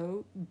was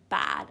so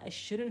bad. I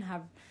shouldn't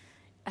have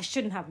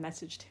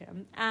messaged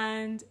him.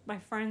 And my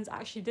friends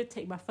actually did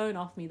take my phone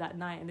off me that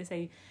night and they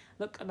say,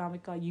 look,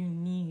 Anamika, you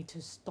need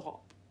to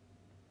stop.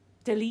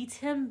 Delete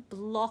him,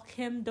 block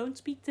him, don't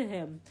speak to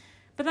him.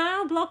 But then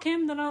I'll block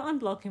him, then I'll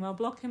unblock him. I'll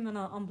block him, then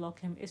I'll unblock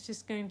him. It's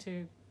just going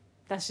to...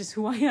 That's just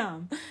who I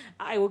am.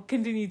 I will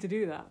continue to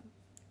do that.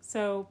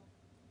 So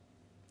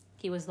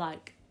he was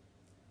like...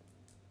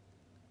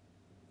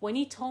 When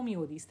he told me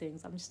all these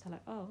things, I'm just like,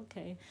 oh,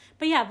 okay.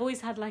 But yeah, I've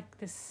always had like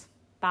this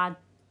bad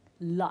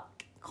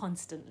luck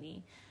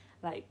constantly.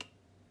 Like,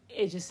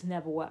 it just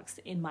never works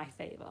in my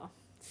favor.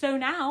 So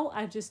now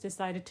I've just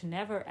decided to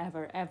never,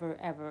 ever, ever,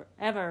 ever,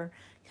 ever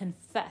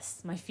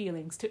confess my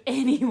feelings to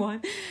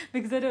anyone,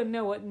 because I don't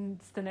know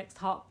what's the next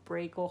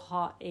heartbreak or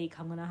heartache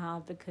I'm going to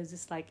have, because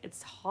it's like,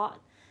 it's hot.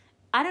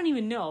 I don't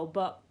even know,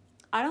 but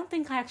I don't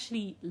think I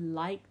actually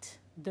liked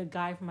the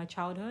guy from my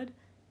childhood.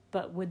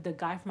 But with the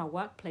guy from my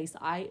workplace,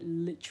 I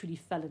literally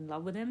fell in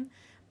love with him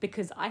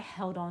because I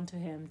held on to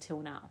him till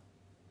now.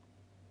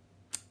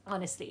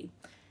 Honestly,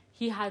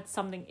 he had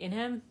something in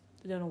him.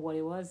 I don't know what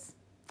it was.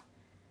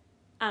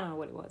 I don't know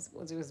what it was.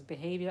 It was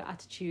behavior,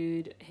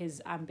 attitude,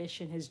 his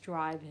ambition, his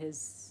drive,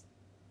 his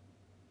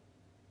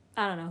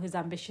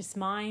ambitious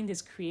mind,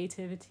 his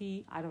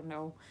creativity. I don't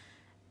know.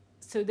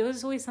 So there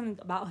was always something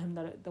about him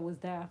that was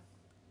there.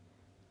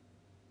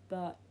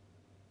 But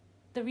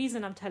the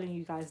reason I'm telling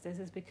you guys this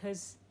is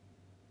because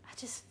I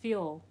just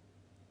feel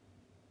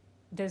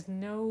there's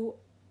no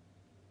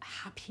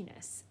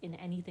happiness in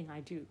anything I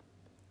do.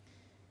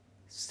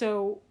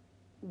 So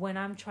when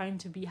I'm trying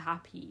to be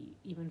happy,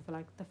 even for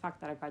like the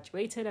fact that I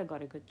graduated, I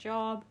got a good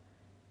job,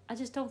 I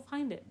just don't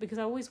find it, because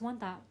I always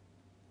want that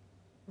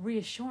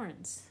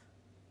reassurance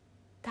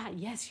that,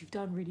 yes, you've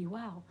done really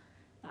well.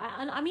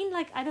 I mean,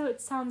 like, I know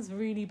it sounds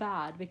really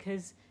bad,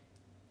 because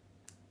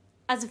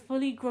as a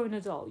fully grown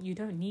adult, you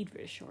don't need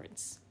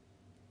reassurance.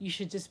 You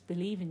should just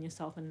believe in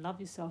yourself and love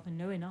yourself and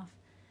know enough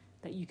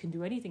that you can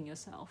do anything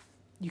yourself.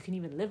 You can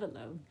even live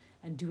alone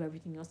and do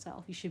everything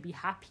yourself. You should be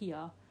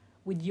happier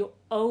with your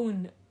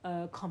own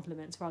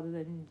compliments rather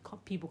than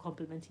people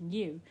complimenting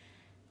you.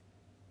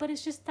 But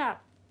it's just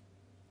that,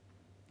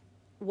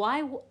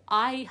 why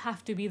I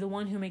have to be the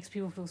one who makes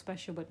people feel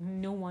special, but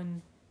no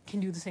one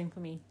can do the same for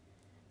me?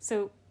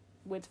 So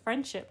with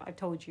friendship, I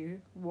told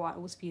you what I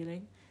was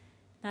feeling.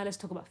 Now let's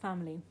talk about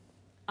family.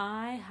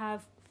 I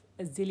have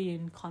a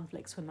zillion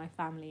conflicts with my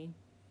family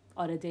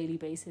on a daily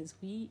basis.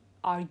 We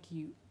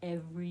argue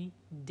every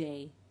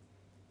day.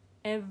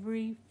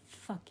 Every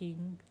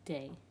fucking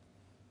day.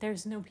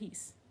 There's no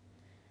peace.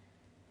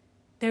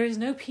 There is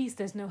no peace,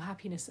 there's no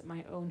happiness at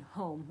my own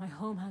home. My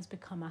home has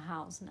become a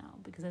house now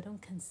because I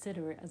don't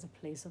consider it as a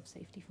place of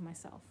safety for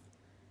myself.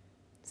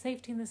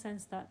 Safety in the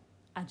sense that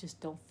I just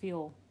don't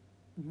feel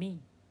me.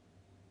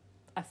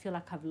 I feel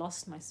like I've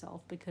lost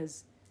myself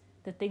because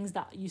the things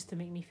that used to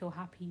make me feel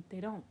happy, they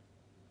don't.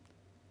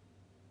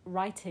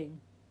 Writing.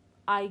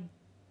 I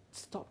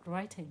stopped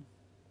writing.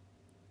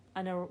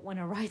 I know when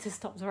a writer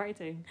stops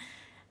writing,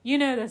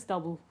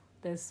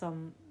 there's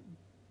some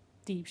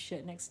deep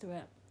shit next to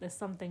it. There's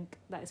something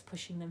that is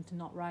pushing them to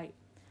not write.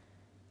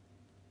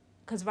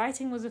 Because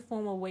writing was a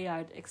formal way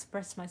I'd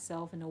express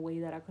myself in a way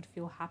that I could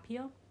feel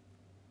happier.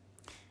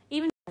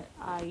 Even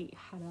I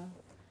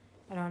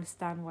don't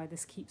understand why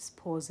this keeps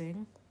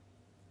pausing.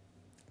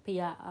 But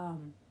yeah,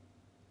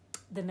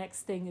 the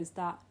next thing is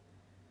that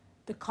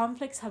the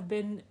conflicts have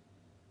been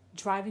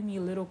driving me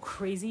a little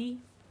crazy,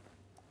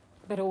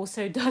 but it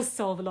also does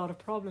solve a lot of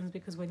problems,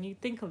 because when you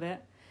think of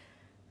it,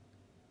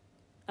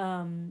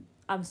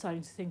 I'm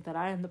starting to think that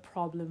I am the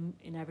problem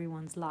in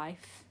everyone's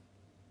life.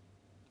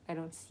 I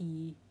don't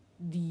see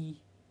the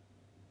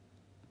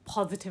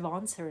positive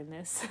answer in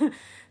this.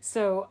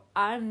 So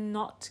I'm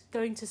not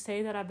going to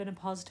say that I've been a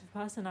positive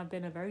person. I've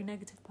been a very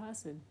negative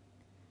person.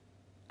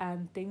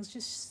 And things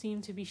just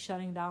seem to be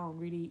shutting down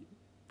really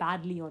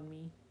badly on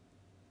me.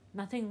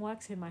 Nothing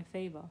works in my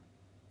favor.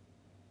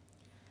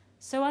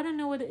 So I don't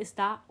know whether it's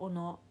that or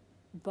not,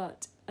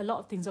 but a lot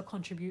of things are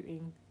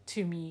contributing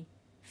to me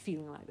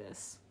feeling like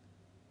this.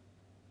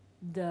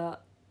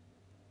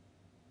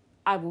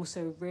 I've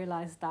also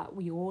realized that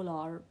we all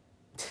are,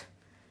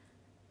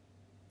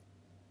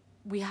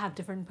 we have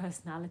different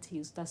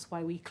personalities. That's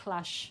why we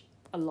clash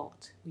a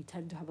lot. We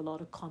tend to have a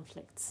lot of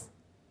conflicts.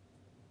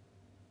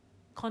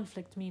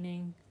 Conflict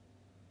meaning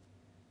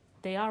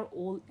they are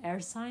all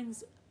air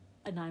signs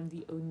and I'm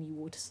the only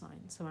water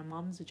sign. So my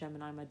mom's a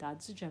Gemini, my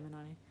dad's a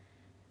Gemini.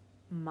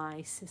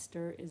 My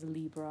sister is a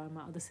Libra,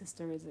 my other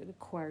sister is an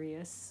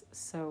Aquarius.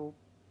 So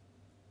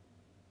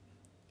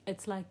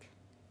it's like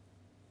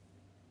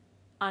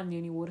I'm the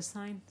only water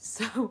sign.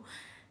 So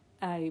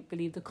I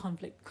believe the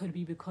conflict could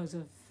be because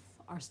of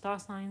our star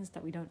signs,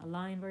 that we don't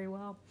align very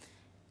well.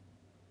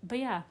 But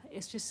yeah,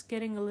 it's just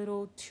getting a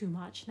little too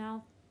much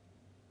now.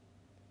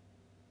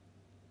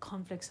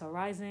 Conflicts are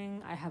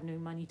rising. I have no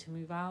money to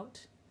move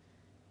out.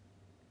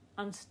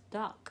 I'm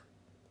stuck.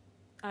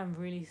 I'm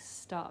really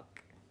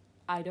stuck.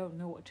 I don't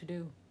know what to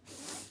do.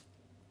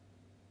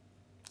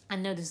 I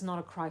know this is not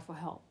a cry for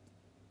help.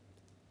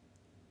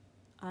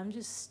 I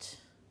just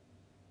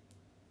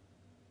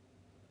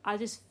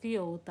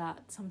feel that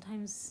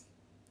sometimes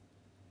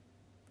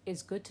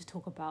it's good to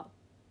talk about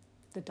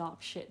the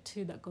dark shit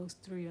too that goes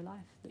through your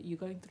life, that you're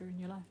going through in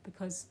your life,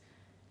 because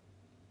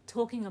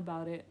talking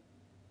about it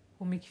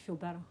will make you feel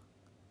better.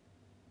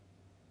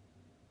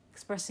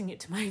 Expressing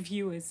it to my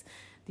viewers,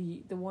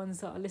 the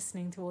ones that are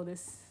listening to all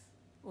these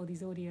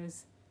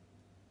audios.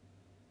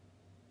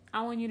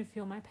 I want you to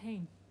feel my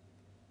pain.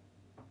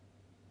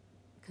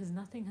 Because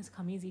nothing has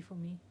come easy for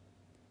me.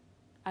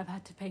 I've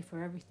had to pay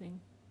for everything.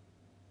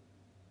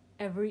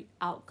 Every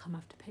outcome I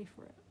have to pay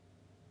for it.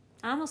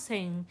 I'm not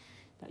saying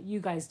that you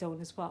guys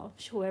don't as well.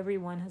 Sure,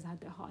 everyone has had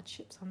their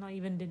hardships. I'm not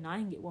even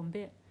denying it one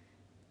bit.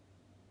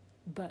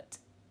 But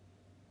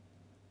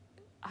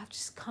I've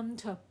just come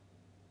to a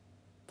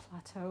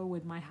plateau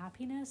with my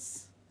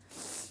happiness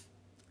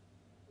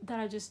that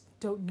I just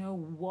don't know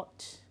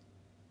what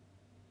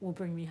will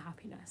bring me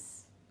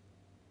happiness.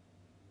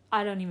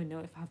 I don't even know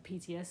if I have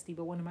PTSD,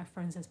 but one of my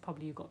friends says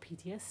probably you got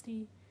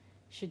PTSD.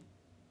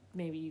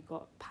 Maybe you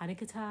got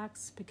panic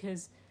attacks,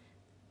 because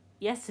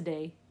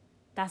yesterday,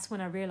 that's when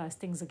I realized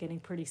things are getting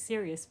pretty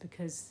serious,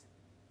 because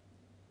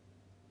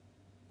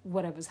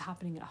whatever's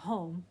happening at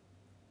home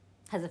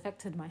has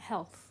affected my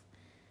health.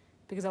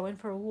 Because I went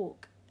for a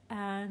walk,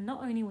 and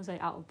not only was I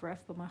out of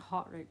breath, but my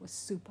heart rate was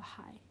super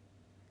high.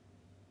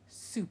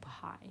 Super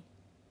high.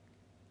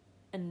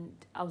 And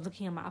I was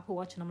looking at my Apple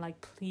Watch and I'm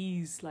like,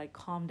 please, like,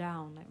 calm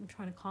down. Like, I'm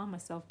trying to calm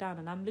myself down,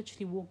 and I'm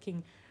literally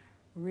walking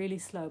really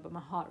slow, but my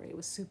heart rate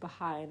was super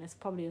high, and it's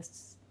probably a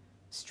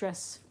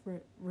stress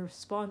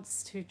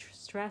response to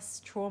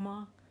stress,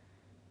 trauma,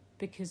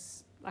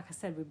 because, like I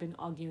said, we've been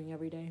arguing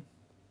every day.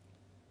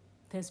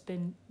 There's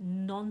been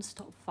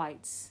non-stop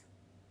fights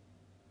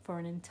for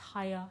an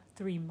entire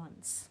 3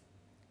 months.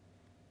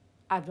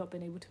 I've not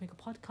been able to make a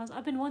podcast.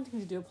 I've been wanting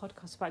to do a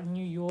podcast about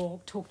New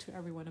York, talk to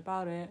everyone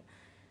about it,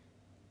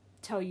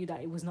 tell you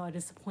that it was not a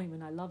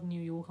disappointment. I love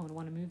New York. I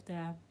want to move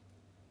there.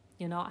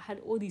 You know, I had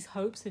all these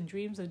hopes and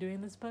dreams of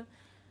doing this, but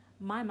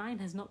my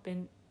mind has not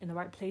been in the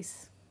right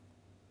place.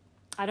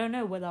 I don't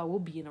know whether I will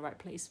be in the right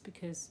place,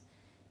 because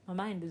my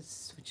mind is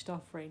switched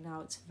off right now.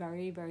 It's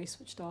very, very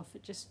switched off.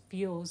 It just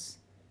feels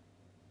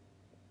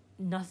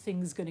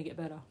nothing's going to get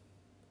better.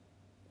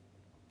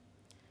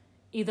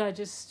 Either I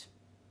just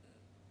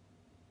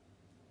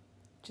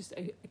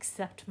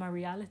accept my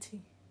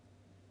reality,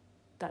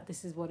 that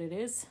this is what it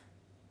is,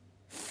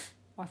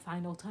 or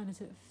find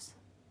alternatives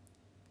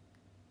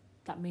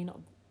that may not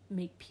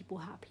make people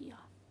happier,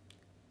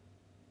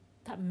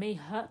 that may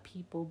hurt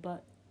people,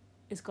 but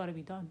it's got to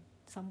be done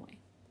some way.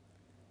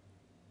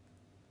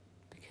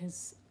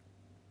 Because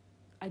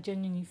I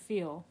genuinely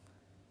feel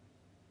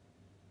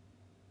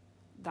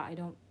that I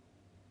don't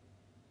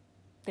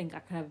think I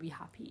can ever be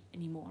happy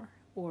anymore,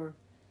 or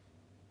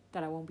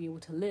that I won't be able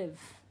to live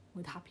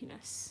with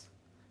happiness,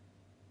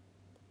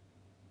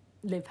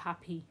 live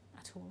happy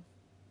at all.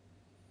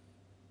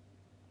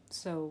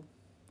 So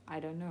I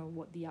don't know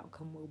what the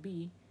outcome will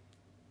be,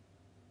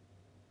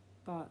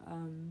 but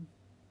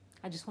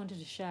I just wanted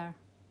to share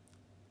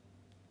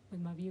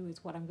with my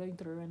viewers what I'm going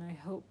through, and I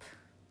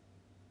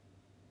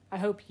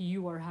hope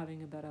you are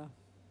having a better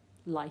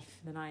life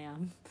than I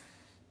am,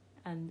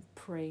 and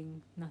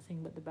praying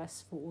nothing but the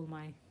best for all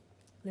my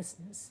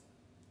listeners.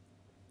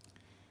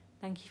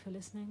 Thank you for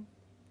listening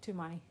to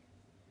my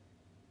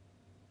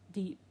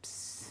deep,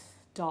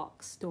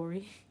 dark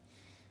story,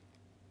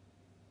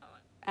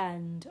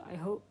 and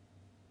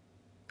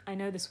I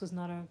know this was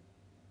not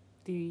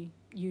the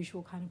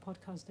usual kind of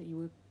podcast that you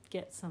would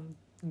get some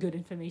good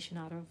information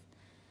out of.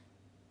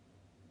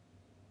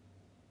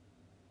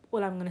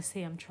 Well, I'm going to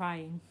say I'm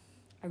trying.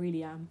 I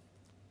really am.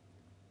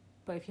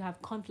 But if you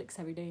have conflicts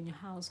every day in your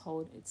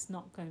household,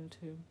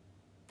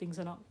 things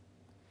are not,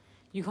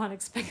 you can't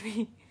expect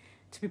me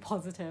to be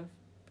positive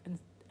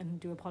and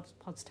do a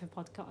positive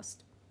podcast.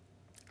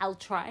 I'll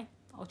try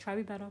to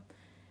be better,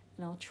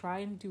 and I'll try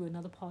and do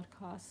another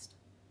podcast.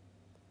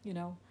 You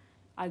know,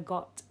 I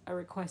got a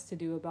request to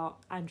do about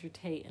Andrew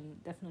Tate,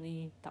 and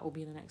definitely that will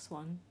be the next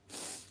one.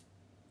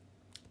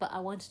 But I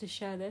wanted to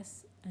share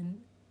this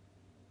and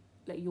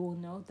let you all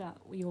know that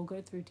we all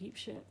go through deep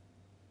shit,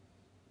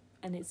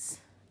 and it's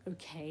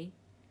okay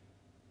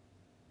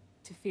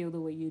to feel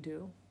the way you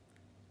do.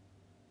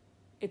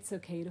 It's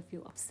okay to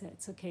feel upset.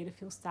 It's okay to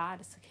feel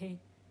sad. It's okay.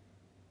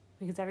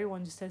 Because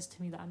everyone just says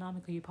to me that,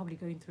 Anamika, you're probably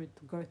going through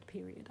the growth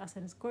period. I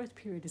said, this growth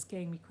period is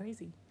getting me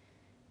crazy.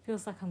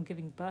 Feels like I'm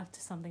giving birth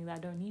to something that I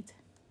don't need.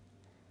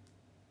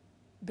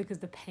 Because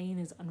the pain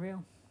is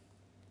unreal.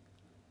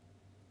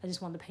 I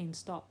just want the pain to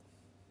stop.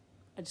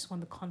 I just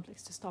want the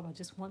conflicts to stop. I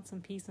just want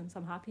some peace and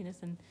some happiness.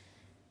 And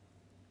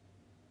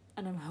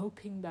I'm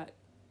hoping that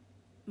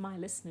my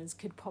listeners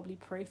could probably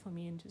pray for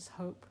me and just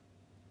hope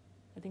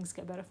that things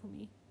get better for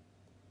me.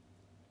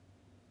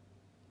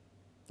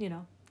 You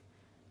know,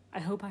 I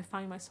hope I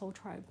find my soul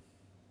tribe.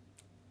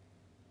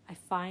 I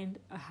find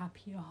a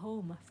happier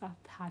home.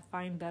 I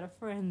find better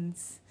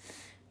friends.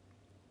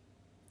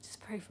 Just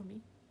pray for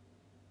me.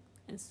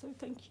 And so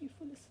thank you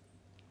for listening.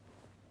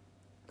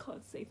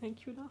 Can't say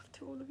thank you enough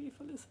to all of you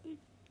for listening.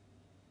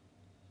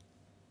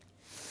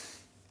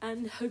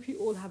 And hope you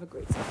all have a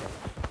great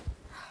Sunday.